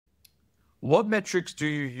What metrics do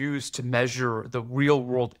you use to measure the real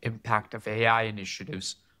world impact of AI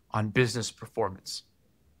initiatives on business performance?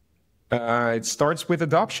 It starts with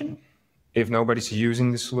adoption. If nobody's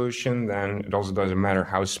using the solution, then it also doesn't matter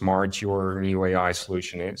how smart your new AI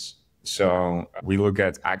solution is. So we look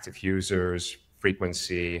at active users,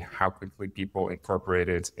 frequency, how quickly people incorporate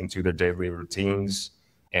it into their daily routines,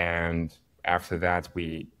 and after that,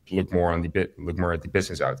 we look more at the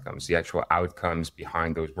business outcomes, the actual outcomes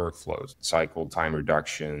behind those workflows, cycle time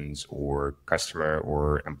reductions, or customer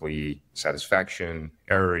or employee satisfaction,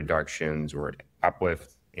 error reductions, or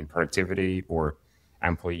uplift in productivity or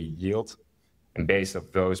employee yield. And based off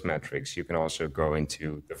those metrics, you can also go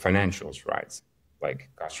into the financials, right? Like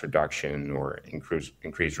cost reduction or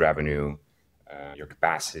increased revenue, your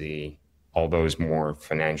capacity, all those more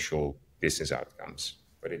financial business outcomes.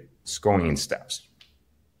 But it's going in steps.